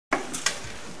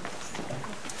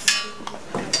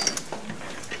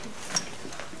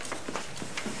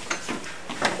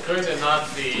during the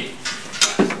Nazi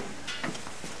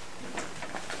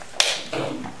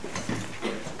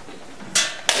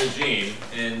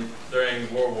regime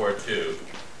during World War II,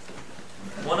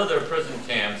 one of their prison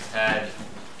camps had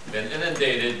been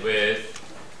inundated with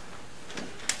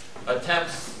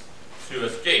attempts to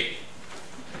escape.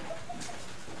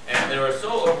 And they were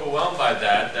so overwhelmed by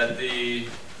that that the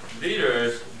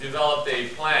leaders developed a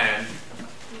plan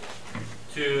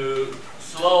to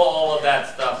slow all of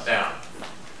that stuff down.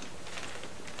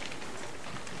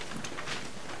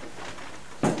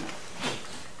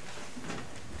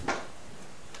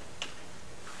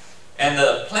 And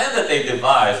the plan that they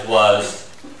devised was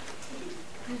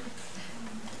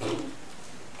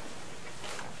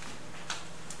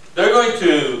they're going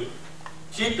to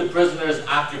keep the prisoners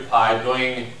occupied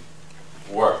doing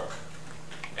work.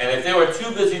 And if they were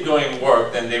too busy doing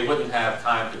work, then they wouldn't have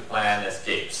time to plan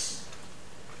escapes.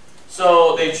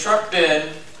 So they trucked in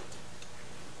a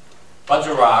bunch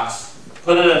of rocks,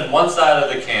 put it in one side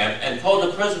of the camp, and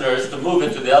told the prisoners to move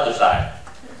it to the other side.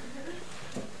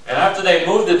 And after they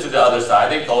moved it to the other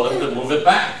side, they told them to move it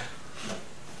back.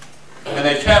 And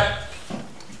they kept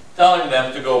telling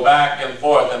them to go back and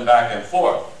forth and back and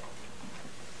forth.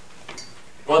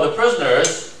 Well, the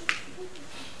prisoners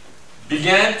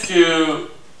began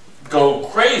to go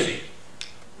crazy.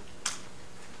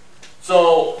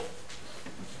 So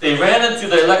they ran into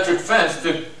the electric fence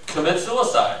to commit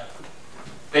suicide.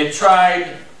 They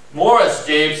tried more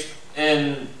escapes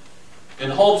in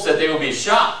hopes that they would be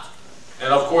shot.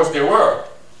 And of course they were.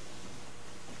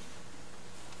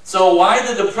 So why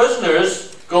did the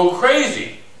prisoners go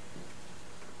crazy?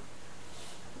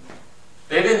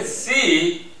 They didn't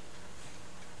see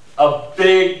a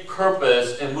big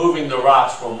purpose in moving the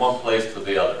rocks from one place to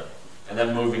the other and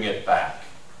then moving it back.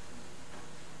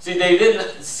 See, they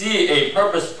didn't see a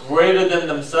purpose greater than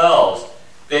themselves.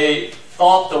 They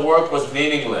thought the work was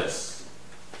meaningless.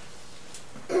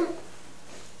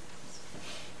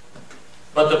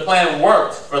 But the plan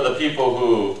worked for the people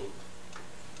who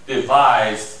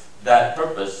devised that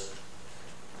purpose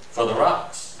for the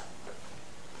rocks.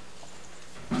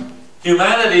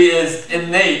 Humanity is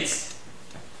innate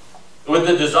with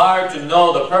the desire to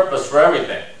know the purpose for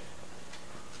everything.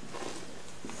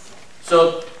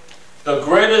 So the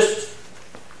greatest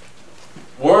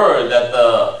word that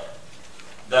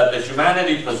the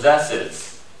humanity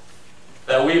possesses,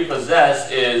 that we possess,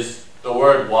 is the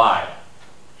word why.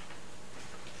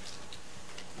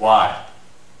 Why?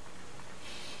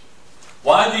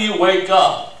 Why do you wake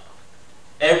up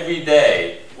every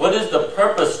day? What is the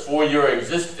purpose for your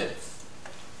existence?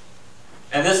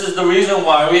 And this is the reason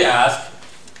why we ask,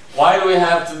 why do we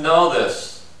have to know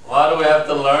this? Why do we have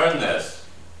to learn this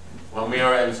when we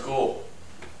are in school?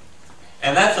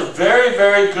 And that's a very,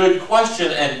 very good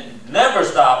question, and never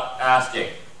stop asking,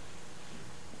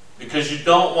 because you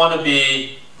don't want to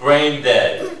be brain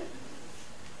dead.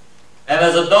 And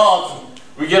as adults,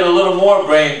 we get a little more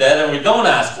brain dead and we don't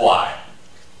ask why.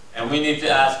 And we need to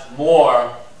ask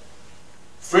more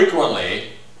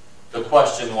frequently the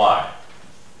question why.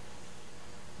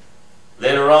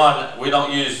 Later on, we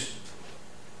don't use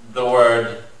the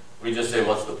word, we just say,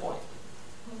 what's the point?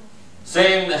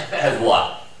 Same as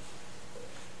what?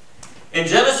 In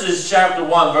Genesis chapter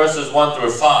 1, verses 1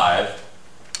 through 5,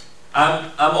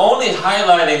 I'm only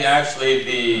highlighting actually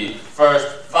the first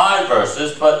 5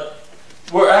 verses, but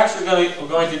we're actually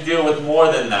going to deal with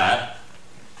more than that.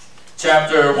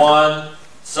 Chapter 1,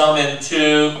 some in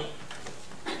 2,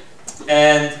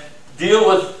 and deal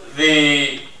with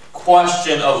the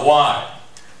question of why.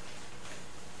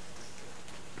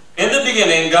 In the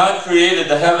beginning, God created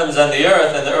the heavens and the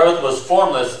earth was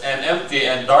formless and empty,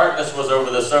 and darkness was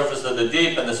over the surface of the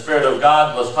deep, and the Spirit of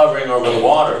God was hovering over the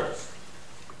waters.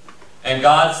 And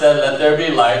God said, "Let there be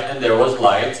light," and there was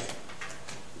light.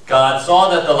 God saw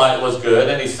that the light was good,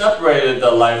 and He separated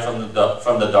the light from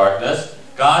the darkness.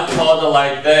 God called the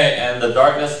light day, and the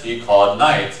darkness He called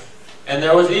night. And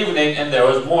there was evening, and there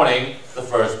was morning, the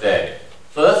first day.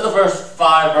 So that's the first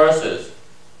 5 verses.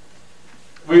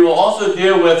 We will also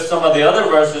deal with some of the other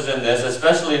verses in this,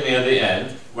 especially near the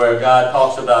end, where God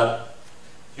talks about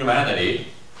humanity.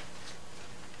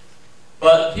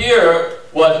 But here,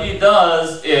 what He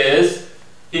does is,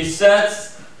 He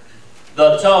sets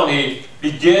the tone. He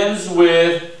begins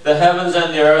with the heavens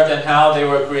and the earth and how they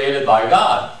were created by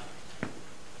God.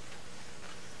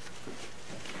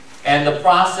 And the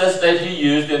process that He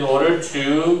used in order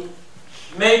to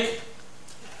make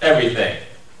everything.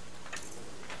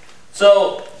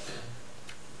 So,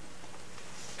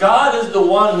 God is the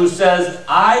one who says,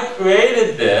 I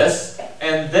created this,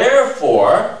 and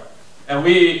therefore, and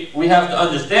we have to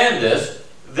understand this,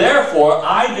 Therefore,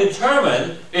 I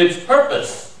determine its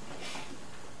purpose.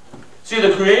 See,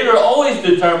 the Creator always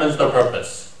determines the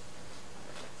purpose.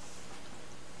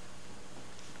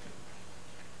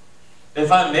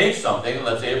 If I make something,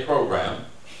 let's say a program,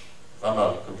 if I'm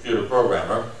a computer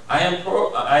programmer, I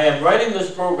am writing this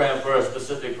program for a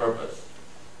specific purpose.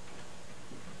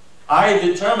 I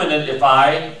determine it if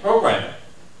I program it.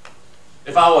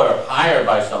 If I were hired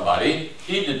by somebody,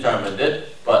 he determined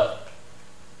it, but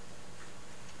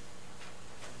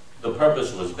the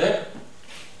purpose was there.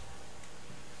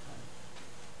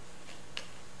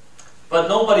 But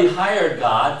nobody hired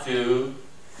God to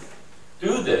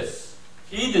do this.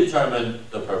 He determined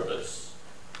the purpose.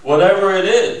 Whatever it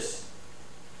is,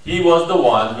 he was the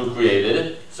one who created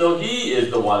it, so he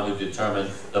is the one who determined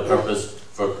the purpose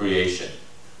for creation.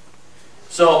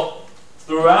 So,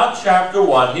 throughout chapter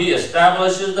 1, he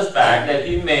establishes the fact that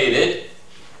he made it,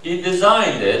 he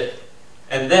designed it,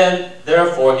 and then,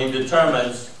 therefore, he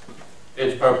determines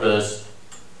its purpose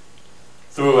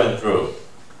through and through.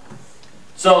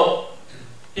 So,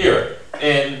 here,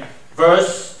 in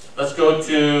let's go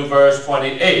to verse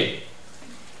 28.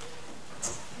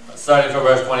 Starting from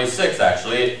verse 26,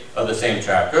 actually, of the same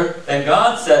chapter. Then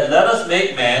God said, "Let us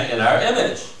make man in our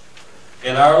image,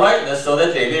 in our likeness, so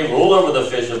that they may rule over the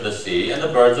fish of the sea, and the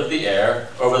birds of the air,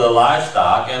 over the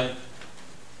livestock, and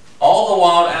all the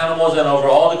wild animals, and over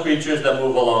all the creatures that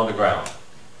move along the ground."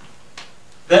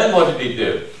 Then what did he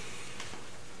do?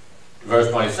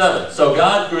 Verse 27. So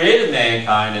God created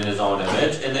mankind in his own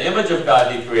image. In the image of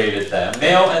God he created them.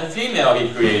 Male and female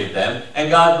he created them. And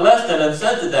God blessed them and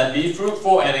said to them, "Be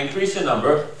fruitful and increase in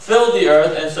number. Fill the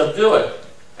earth and subdue it."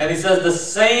 And he says the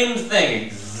same thing,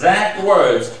 exact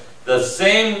words. The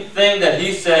same thing that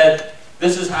he said,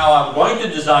 this is how I'm going to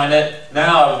design it.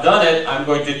 Now I've done it. I'm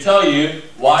going to tell you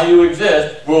why you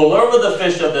exist. Rule over the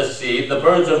fish of the sea, the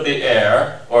birds of the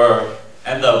air,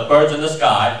 and the birds in the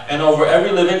sky, and over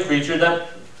every living creature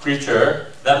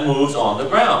that moves on the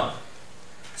ground.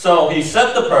 So he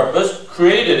set the purpose,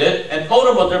 created it, and told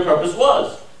them what their purpose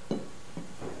was.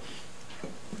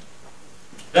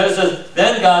 Then it says,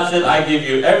 "Then God said, I give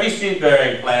you every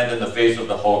seed-bearing plant in the face of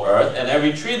the whole earth, and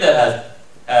every tree that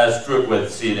has fruit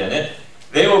with seed in it.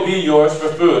 They will be yours for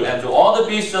food. And to all the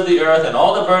beasts of the earth, and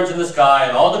all the birds in the sky,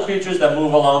 and all the creatures that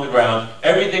move along the ground,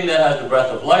 everything that has the breath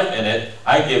of life in it,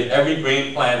 I give every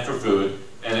green plant for food."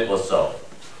 And it was so.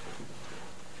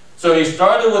 So he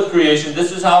started with creation.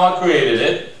 This is how I created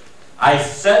it. I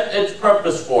set its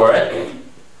purpose for it.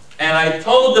 And I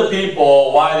told the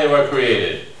people why they were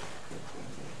created.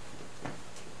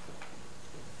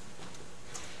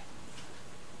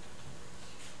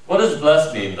 What does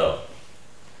bless mean, though?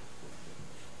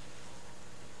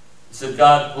 It said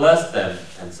God blessed them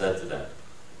and said to them.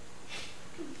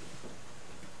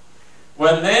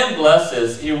 When man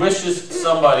blesses, he wishes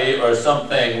somebody or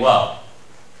something well.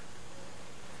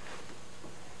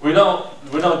 We don't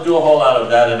do a whole lot of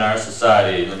that in our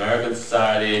society, in American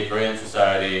society, Korean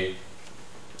society.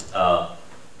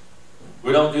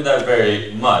 We don't do that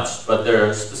very much, but there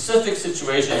are specific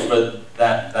situations where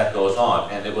that goes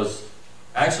on, and it was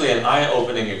actually an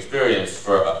eye-opening experience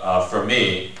for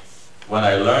me when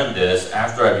I learned this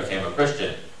after I became a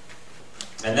Christian.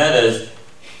 And that is,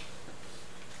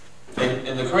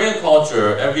 in the Korean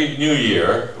culture, every New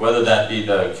Year, whether that be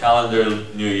the calendar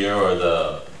New Year or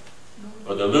the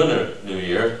lunar New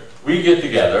Year, we get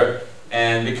together,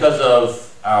 and because of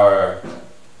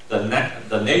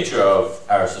the nature of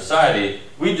our society,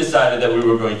 we decided that we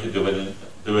were going to do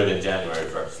it in January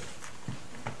 1st.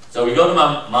 So we go to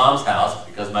my mom's house,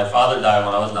 because my father died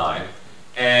when I was 9,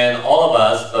 and all of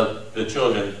us, the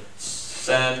children,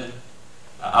 send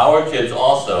our kids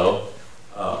also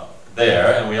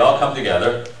there, and we all come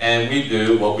together, and we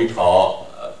do what we call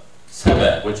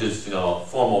sebet, which is,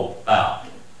 formal bow.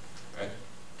 Right?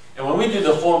 And when we do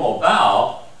the formal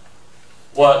bow,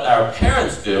 what our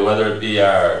parents do, whether it be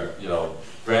our,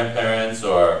 grandparents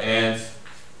or aunts,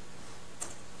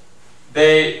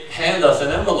 they hand us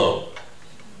an envelope.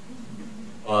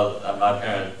 Well,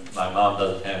 my mom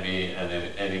doesn't hand me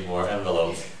any more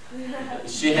envelopes.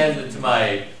 She hands it to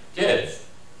my kids,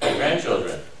 my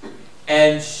grandchildren.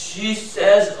 And she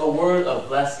says a word of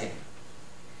blessing.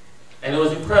 And it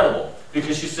was incredible,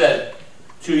 because she said,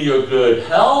 "To your good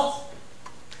health,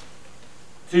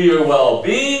 to your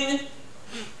well-being,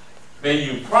 may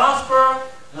you prosper."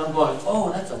 And I'm going,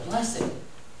 oh, that's a blessing.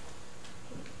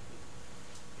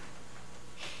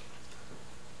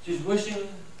 She's wishing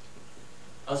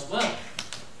us well.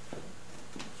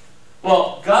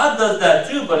 Well, God does that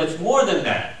too, but it's more than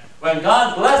that. When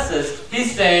God blesses,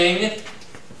 He's saying,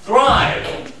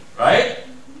 thrive, right?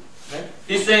 Okay?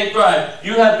 He's saying thrive?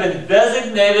 You have been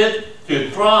designated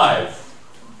to thrive.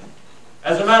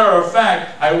 As a matter of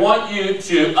fact, I want you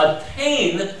to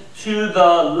attain to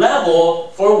the level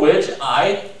for which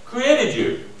I created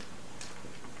you.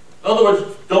 In other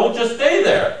words, don't just stay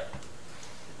there.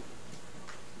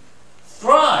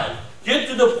 Thrive. Get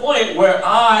to the point where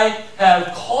I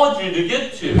have called you to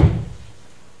get to.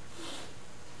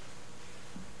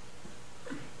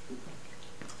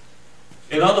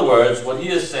 In other words, what he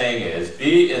is saying is,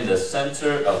 be in the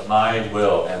center of my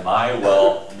will, and my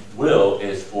will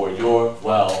is for your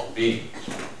well-being.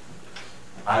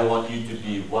 I want you to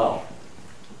be well.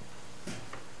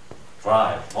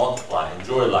 Thrive, multiply,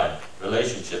 enjoy life,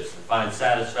 relationships, and find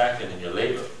satisfaction in your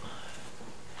labor.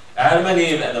 Adam and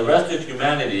Eve and the rest of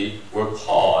humanity were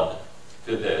called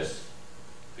to this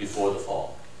before the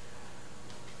fall.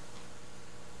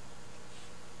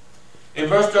 In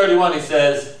verse 31 he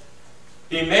says,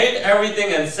 he made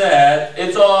everything and said,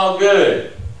 it's all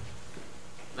good.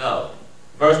 No.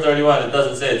 Verse 31, it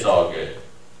doesn't say it's all good.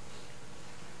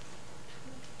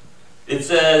 It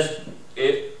says,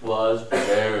 it was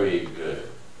very good.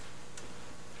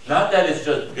 Not that it's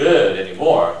just good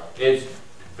anymore. It's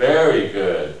very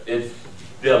good. It's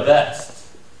the best.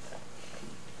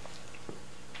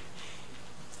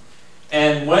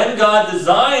 And when God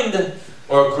designed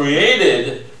or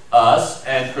created us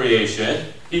and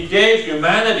creation, he gave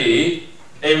humanity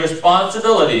a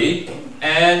responsibility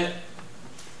and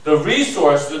the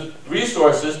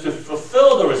resources to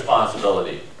fulfill the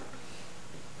responsibility.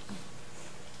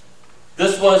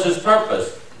 This was his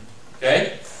purpose.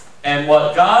 Okay? And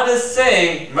what God is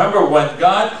saying, remember, when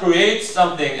God creates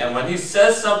something and when he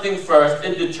says something first,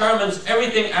 it determines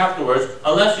everything afterwards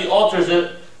unless he alters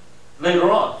it later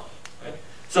on. Okay?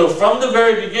 So from the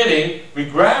very beginning, we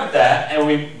grab that and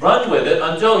we run with it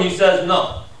until he says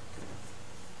no.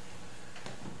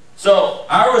 So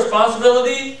our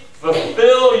responsibility,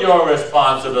 fulfill your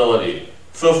responsibility.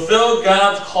 Fulfill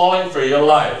God's calling for your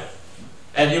life.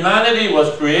 And humanity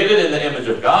was created in the image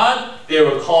of God. They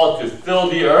were called to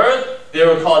fill the earth. They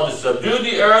were called to subdue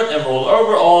the earth and rule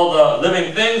over all the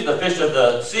living things, the fish of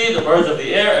the sea, the birds of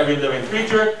the air, every living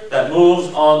creature that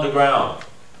moves on the ground.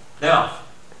 Now,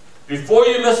 before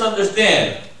you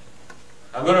misunderstand,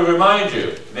 I'm going to remind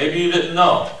you, maybe you didn't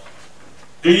know.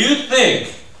 Do you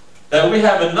think that we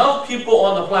have enough people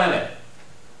on the planet?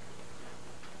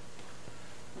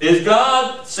 Is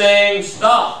God saying,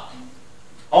 stop?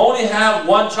 Only have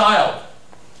one child.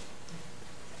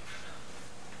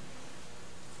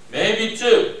 Maybe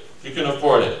two, if you can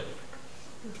afford it.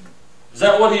 Is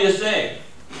that what he is saying?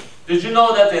 Did you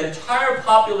know that the entire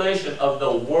population of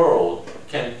the world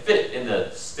can fit in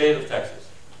the state of Texas?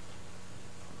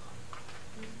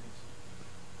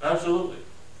 Absolutely.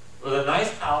 With a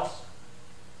nice house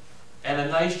and a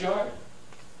nice yard.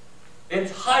 The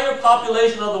entire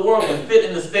population of the world can fit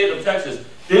in the state of Texas.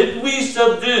 Did we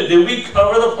subdue? Did we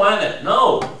cover the planet?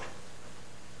 No.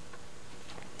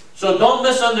 So don't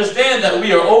misunderstand that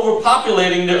we are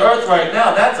overpopulating the earth right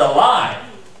now. That's a lie.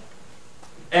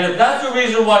 And if that's the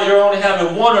reason why you're only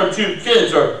having 1 or 2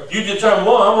 kids, or you determine,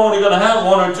 well, I'm only going to have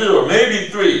 1 or 2, or maybe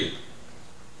 3.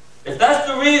 If that's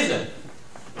the reason,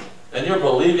 then you're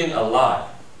believing a lie.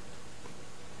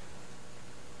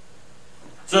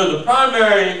 So the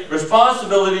primary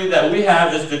responsibility that we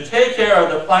have is to take care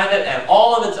of the planet and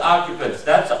all of its occupants.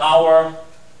 That's our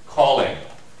calling.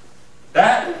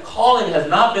 That calling has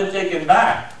not been taken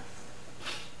back.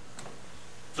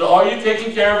 So are you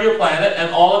taking care of your planet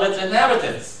and all of its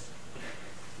inhabitants?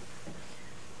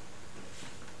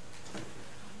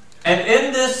 And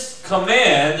in this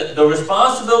command, the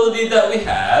responsibility that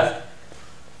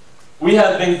we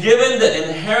have been given the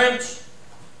inherent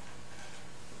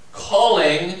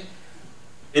calling.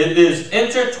 It is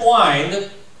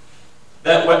intertwined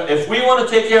that if we want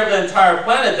to take care of the entire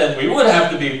planet, then we would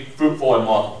have to be fruitful and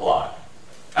multiply.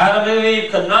 Adam and Eve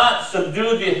could not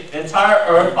subdue the entire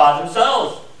earth by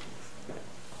themselves.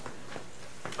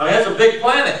 I mean, that's a big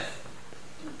planet.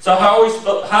 So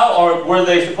how were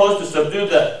they supposed to subdue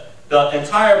the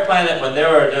entire planet when there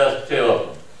were just 2 of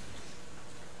them?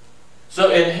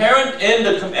 So inherent in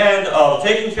the command of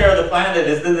taking care of the planet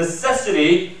is the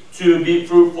necessity to be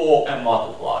fruitful and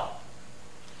multiply.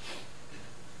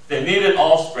 They needed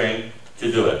offspring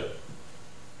to do it.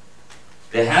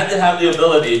 They had to have the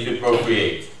ability to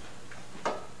procreate.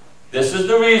 This is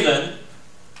the reason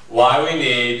why we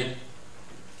need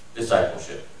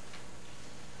discipleship.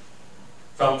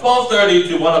 From 12:30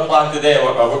 to 1 o'clock today,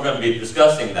 we're going to be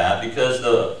discussing that because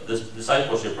this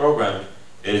discipleship program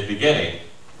is beginning.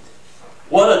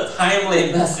 What a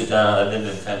timely message. I didn't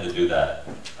intend to do that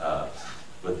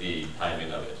with the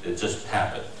timing of it. It just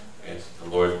happened. The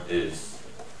Lord is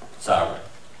sovereign.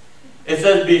 It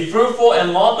says, be fruitful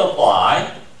and multiply.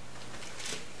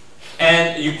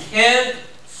 And you can't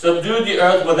subdue the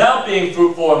earth without being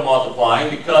fruitful and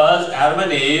multiplying, because Adam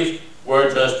and Eve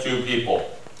were just two people.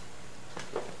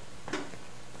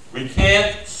 We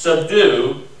can't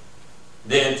subdue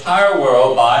the entire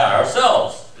world by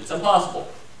ourselves. It's impossible.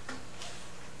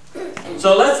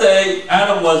 So let's say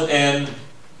Adam was in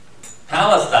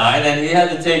Palestine and he had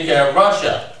to take care of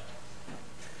Russia.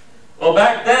 Well,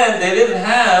 back then they didn't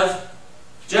have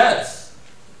jets.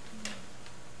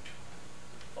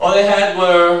 All they had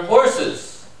were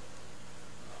horses.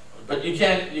 But you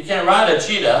can't ride a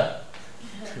cheetah,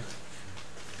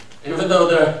 even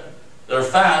though they're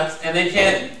fat, and they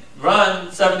can't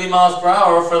run 70 miles per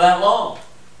hour for that long.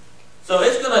 So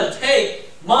it's going to take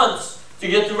months to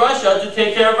get to Russia to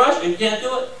take care of Russia. You can't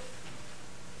do it.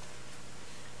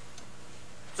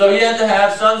 So he had to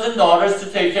have sons and daughters to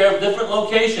take care of different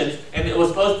locations, and it was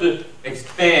supposed to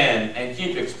expand and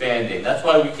keep expanding. That's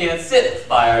why we can't sit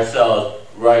by ourselves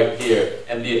right here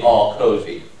and be all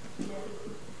cozy.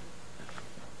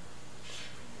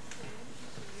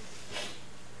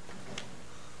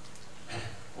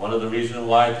 One of the reasons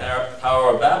why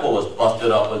Tower of Babel was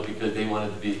busted up was because they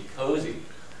wanted to be cozy.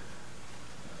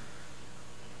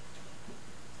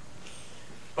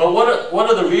 But what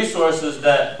are the resources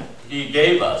that he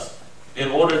gave us in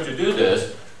order to do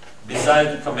this,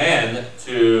 besides the command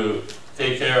to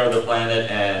take care of the planet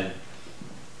and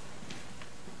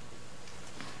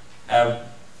have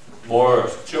more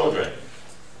children?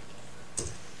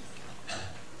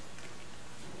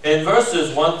 In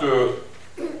verses 1 through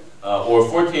or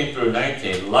 14 through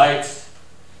 19, lights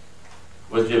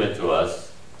was given to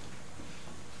us,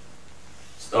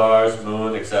 stars,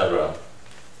 moon, etc.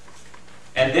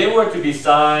 And they were to be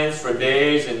signs for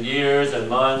days and years and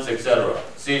months, etc.,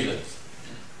 seasons.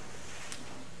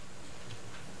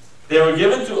 They were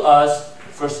given to us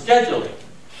for scheduling.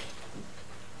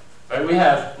 Right? We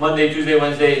have Monday, Tuesday,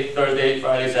 Wednesday, Thursday,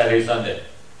 Friday, Saturday, Sunday.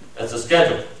 That's a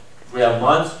schedule. We have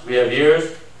months, we have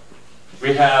years.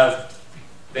 We have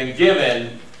been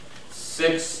given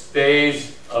 6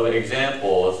 days of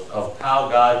examples of how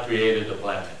God created the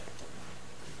planet.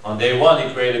 On day 1,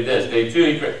 he created this. Day 2,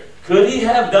 he created. Could he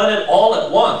have done it all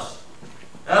at once?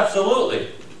 Absolutely.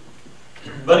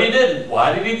 But he didn't.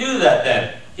 Why did he do that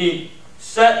then? He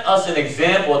set us an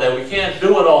example that we can't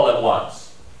do it all at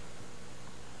once.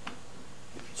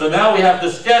 So now we have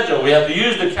to schedule. We have to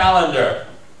use the calendar.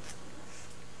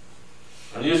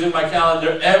 I'm using my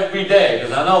calendar every day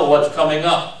because I know what's coming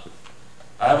up.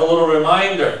 I have a little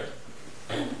reminder.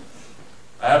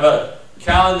 I have a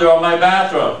calendar on my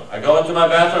bathroom. I go into my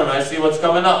bathroom and I see what's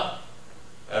coming up.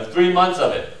 I have 3 months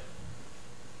of it.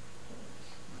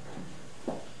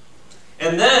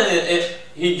 And then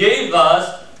he gave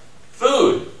us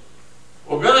food.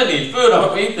 We're going to need food,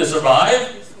 aren't we, to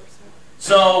survive?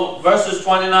 So verses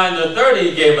 29 to 30,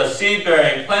 he gave us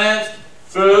seed-bearing plants,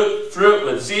 fruit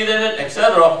with seed in it,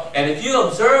 etc. And if you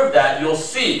observe that, you'll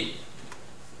see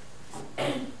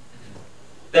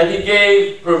that he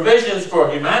gave provisions for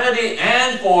humanity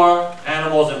and for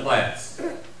animals and plants.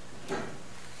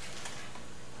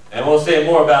 And we'll say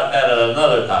more about that at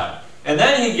another time. And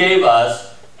then he gave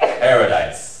us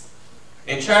paradise.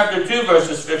 In chapter 2,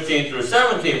 verses 15 through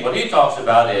 17, what he talks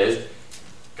about is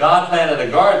God planted a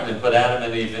garden and put Adam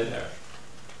and Eve in there.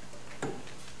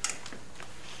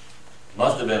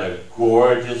 Must have been a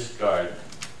gorgeous garden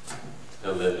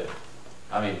to live in.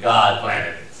 I mean, God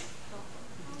planted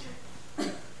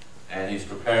it. And he's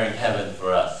preparing heaven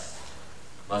for us.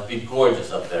 Must be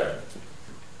gorgeous up there.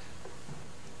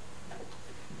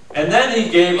 And then he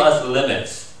gave us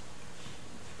limits.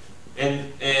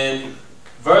 In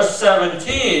verse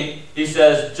 17, he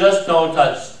says, just don't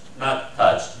touch, not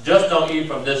touch. Just don't eat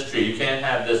from this tree. You can't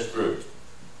have this fruit.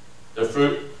 The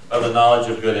fruit of the knowledge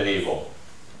of good and evil.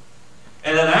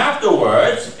 And then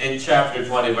afterwards, in chapter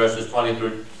 20, verses 20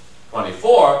 through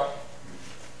 24,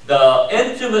 the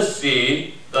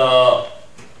intimacy, the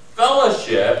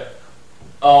fellowship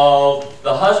of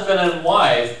the husband and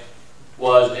wife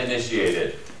was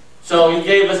initiated. So he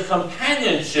gave us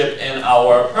companionship in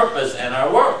our purpose and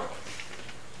our work.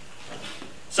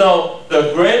 So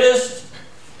the greatest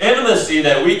intimacy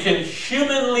that we can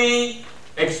humanly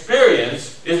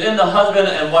experience is in the husband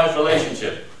and wife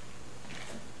relationship.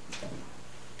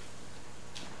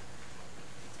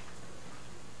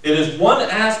 It is one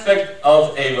aspect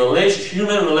of a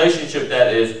human relationship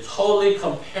that is totally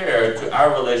compared to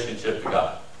our relationship to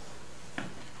God.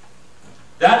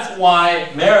 That's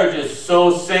why marriage is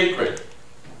so sacred.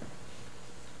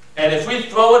 And if we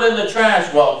throw it in the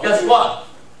trash, well, guess what?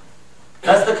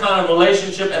 That's the kind of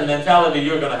relationship and mentality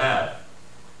you're going to have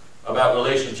about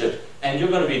relationship. And you're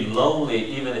going to be lonely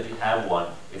even if you have one,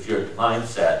 if your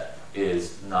mindset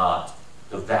is not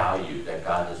the value that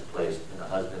God has placed in a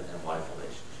husband and wife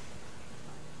relationship.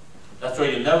 That's why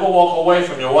you never walk away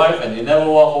from your wife and you never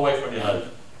walk away from your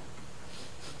husband.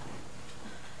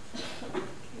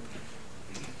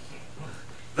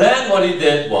 Then what he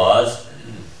did was,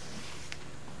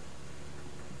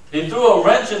 he threw a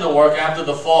wrench in the work after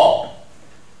the fall.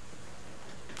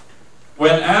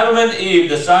 When Adam and Eve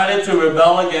decided to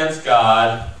rebel against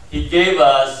God, he gave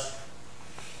us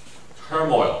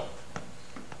turmoil.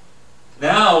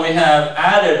 Now we have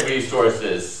added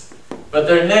resources, but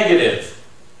they're negative.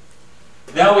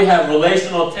 Now we have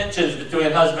relational tensions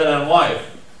between husband and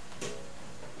wife.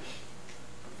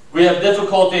 We have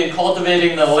difficulty in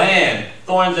cultivating the land.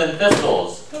 Thorns and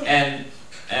thistles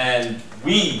and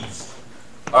weeds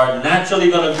are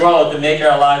naturally going to grow to make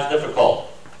our lives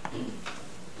difficult.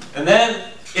 And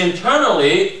then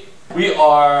internally, we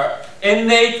are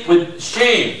innate with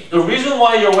shame. The reason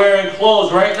why you're wearing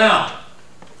clothes right now,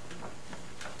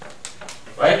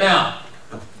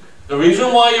 the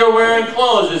reason why you're wearing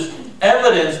clothes is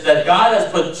evidence that God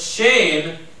has put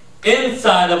shame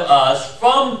inside of us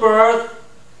from birth,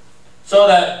 so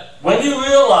that when you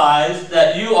realize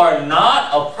that you are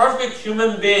not a perfect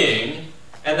human being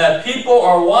and that people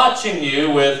are watching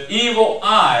you with evil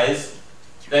eyes,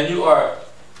 then you are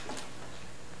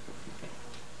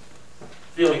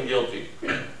feeling guilty,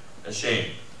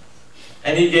 ashamed.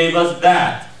 And he gave us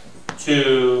that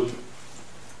to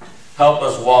help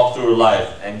us walk through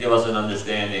life and give us an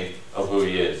understanding of who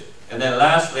he is. And then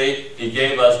lastly, he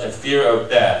gave us a fear of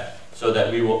death so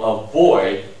that we will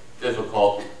avoid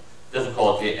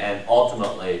difficulty and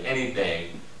ultimately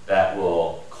anything that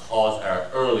will cause our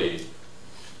early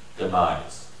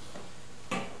demise.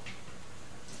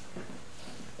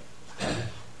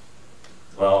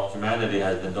 Well, humanity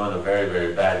has been doing a very,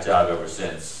 very bad job ever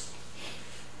since.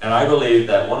 And I believe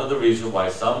that one of the reasons why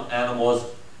some animals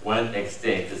went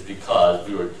extinct is because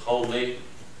we were totally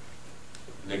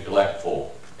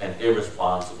neglectful and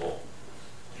irresponsible.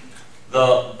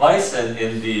 The bison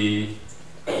in the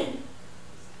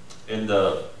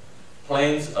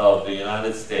plains of the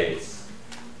United States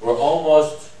were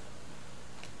almost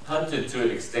hunted to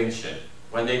extinction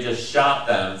when they just shot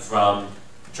them from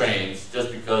trains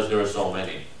just because there were so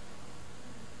many.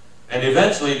 And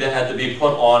eventually they had to be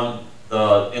put on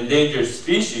the endangered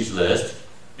species list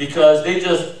because they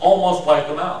just almost wiped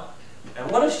them out.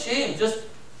 And what a shame. Just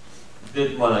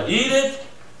didn't want to eat it,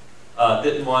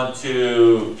 didn't want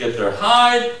to get their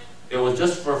hide. It was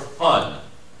just for fun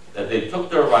that they took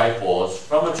their rifles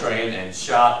from a train and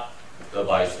shot the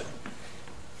bison.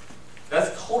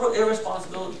 That's total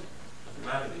irresponsibility of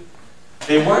humanity.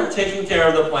 They weren't taking care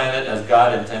of the planet as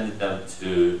God intended them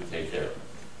to take care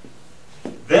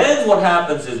of. Then what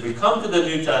happens is we come to the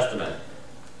New Testament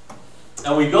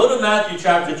and we go to Matthew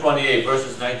chapter 28,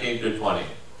 verses 19 through 20.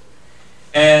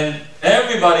 And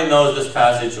everybody knows this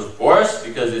passage, of course,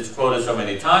 because it's quoted so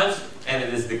many times, and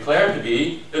it is declared to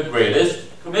be the greatest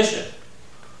commission.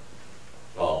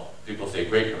 Well, people say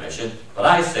Great Commission, but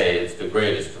I say it's the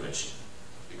greatest commission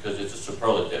because it's a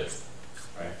superlative.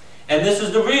 Right? And this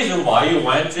is the reason why you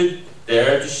went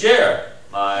there to share.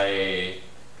 My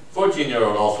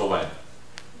 14-year-old also went.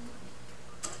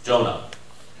 Jonah.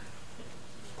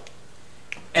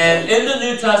 And in the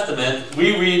New Testament,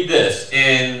 we read this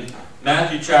in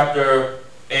Matthew chapter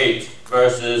 8,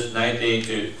 verses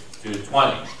 19 to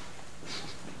 20.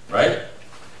 Right?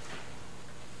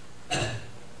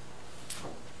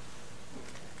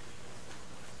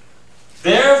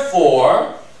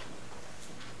 Therefore,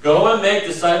 go and make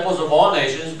disciples of all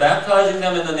nations, baptizing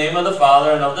them in the name of the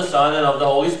Father, and of the Son, and of the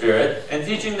Holy Spirit, and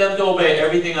teaching them to obey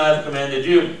everything I have commanded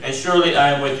you, and surely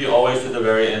I am with you always to the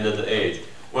very end of the age.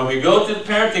 When we go to the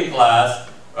parenting class,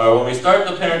 or when we start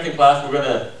the parenting class, we're going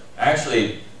to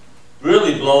actually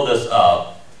really blow this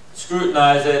up,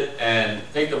 scrutinize it, and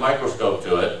take the microscope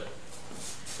to it.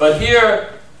 But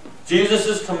here, Jesus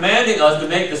is commanding us to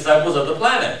make disciples of the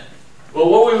planet. Well,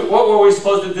 what were we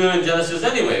supposed to do in Genesis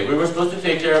anyway? We were supposed to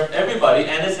take care of everybody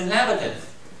and its inhabitants.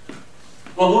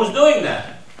 Well, who's doing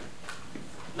that?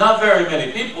 Not very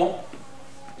many people.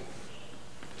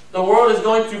 The world is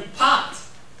going to pot.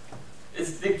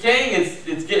 It's decaying,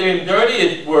 it's getting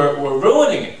dirty, we're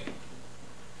ruining it.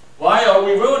 Why are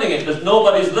we ruining it? Because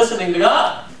nobody's listening to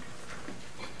God.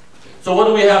 So what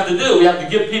do we have to do? We have to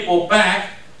get people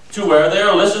back to where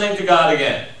they're listening to God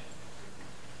again.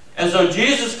 And so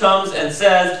Jesus comes and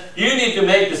says, you need to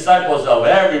make disciples of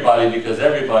everybody because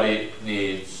everybody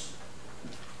needs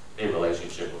a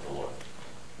relationship with the Lord,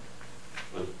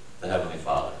 with the Heavenly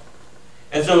Father.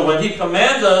 And so when he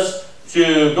commands us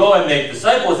to go and make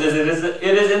disciples, it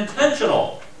is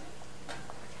intentional.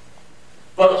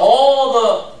 But all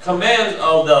the commands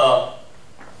of the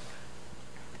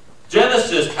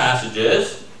Genesis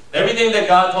passages, everything that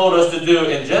God told us to do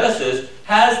in Genesis,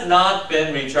 has not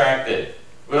been retracted.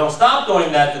 We don't stop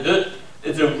doing that to do it.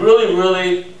 It's a really,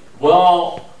 really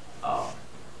well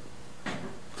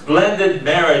blended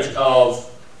marriage of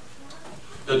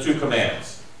the two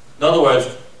commands. In other words,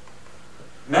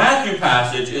 Matthew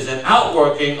passage is an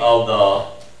outworking of the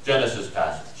Genesis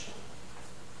passage.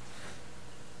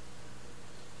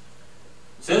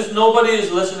 Since nobody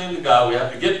is listening to God, we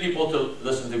have to get people to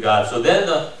listen to God. So then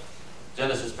the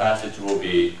Genesis passage will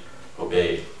be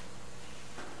obeyed.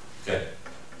 Okay.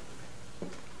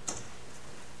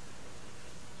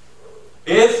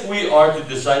 If we are to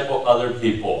disciple other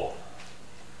people,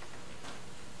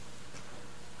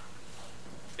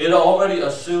 it already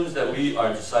assumes that we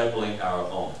are discipling our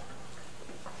own.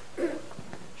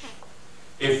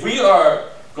 If we are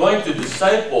going to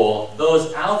disciple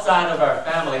those outside of our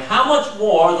family, how much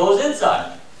more those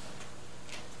inside?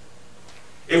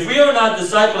 If we are not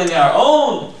discipling our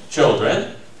own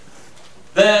children,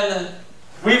 then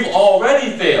we've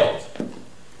already failed.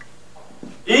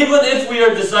 Even if we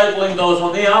are discipling those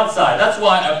on the outside. That's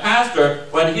why a pastor,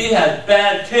 when he has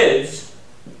bad kids,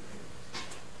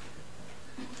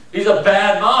 he's a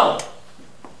bad model.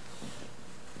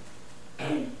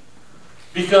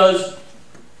 Because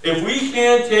if we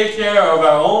can't take care of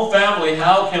our own family,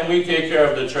 how can we take care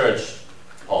of the church,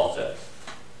 Paul says.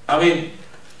 I mean,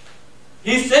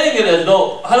 he's saying it as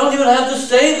though, I don't even have to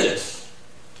say this.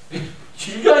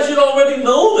 You guys should already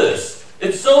know this.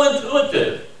 It's so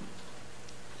intuitive.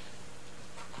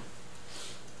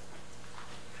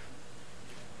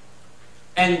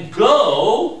 And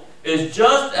go is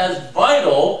just as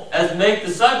vital as make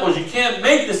disciples. You can't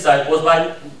make disciples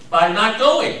by not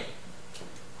going.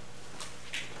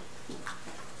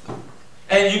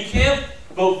 And you can't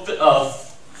fill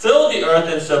the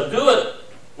earth and subdue it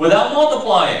without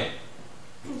multiplying.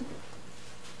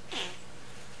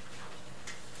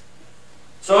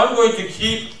 So I'm going to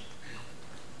keep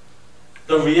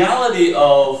the reality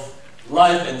of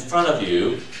life in front of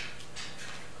you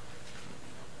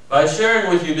by sharing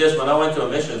with you this. When I went to a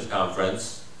missions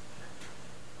conference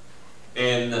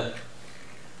in,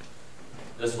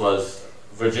 this was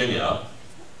Virginia,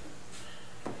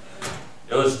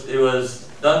 it was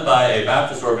done by a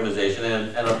Baptist organization,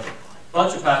 and a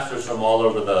bunch of pastors from all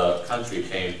over the country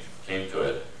came to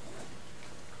it.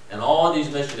 And all these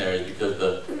missionaries, because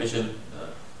the mission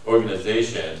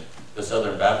organization, the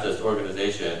Southern Baptist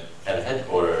organization, had a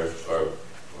headquarters or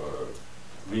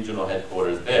regional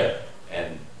headquarters there.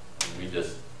 And we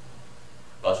just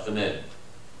bust them in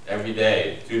every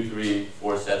day, 2, 3,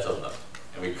 4 sets of them.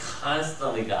 And we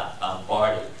constantly got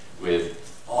bombarded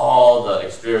with all the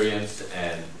experience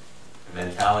and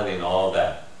mentality and all of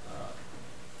that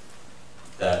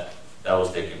that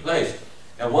was taking place.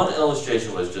 And one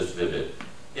illustration was just vivid.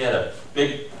 He had a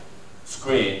big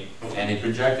screen and he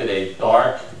projected a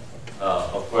dark,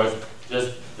 of course,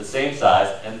 just the same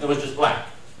size, and it was just black.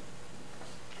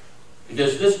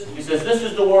 Because he says, this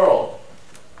is the world.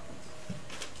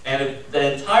 And if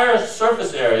the entire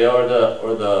surface area or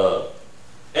the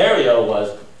area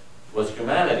was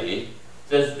humanity,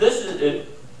 says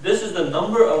this is the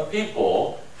number of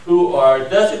people who are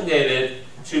designated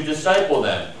to disciple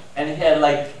them. And he had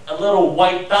like a little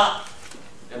white dot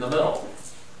in the middle.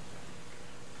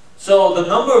 So the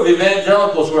number of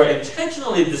evangelicals who are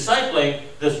intentionally discipling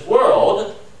this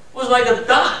world was like a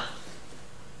dot.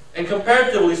 And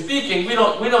comparatively speaking, we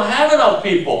don't have enough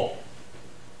people.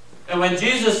 And when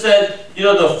Jesus said, you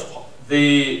know,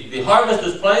 the harvest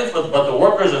is plenty, but the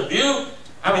workers are few,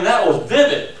 I mean, that was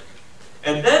vivid.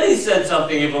 And then he said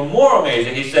something even more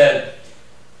amazing. He said,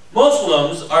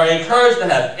 Muslims are encouraged to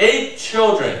have 8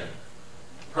 children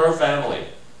per family.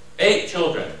 8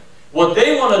 children. What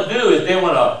they want to do is they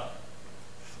want to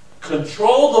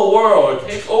control the world or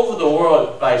take over the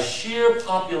world by sheer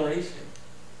population.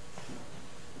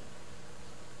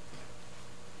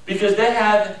 Because they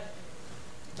have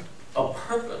a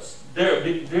purpose. They're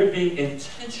being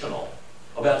intentional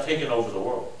about taking over the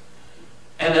world.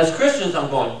 And as Christians, I'm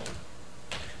going,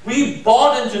 we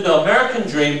bought into the American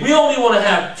dream. We only want to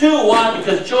have 2. Why?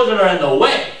 Because children are in the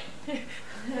way.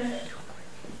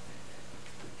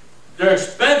 They're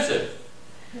expensive.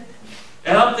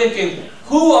 And I'm thinking,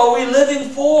 who are we living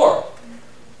for?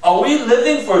 Are we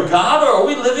living for God or are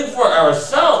we living for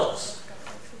ourselves?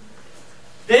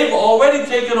 They've already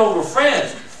taken over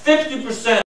France. 50%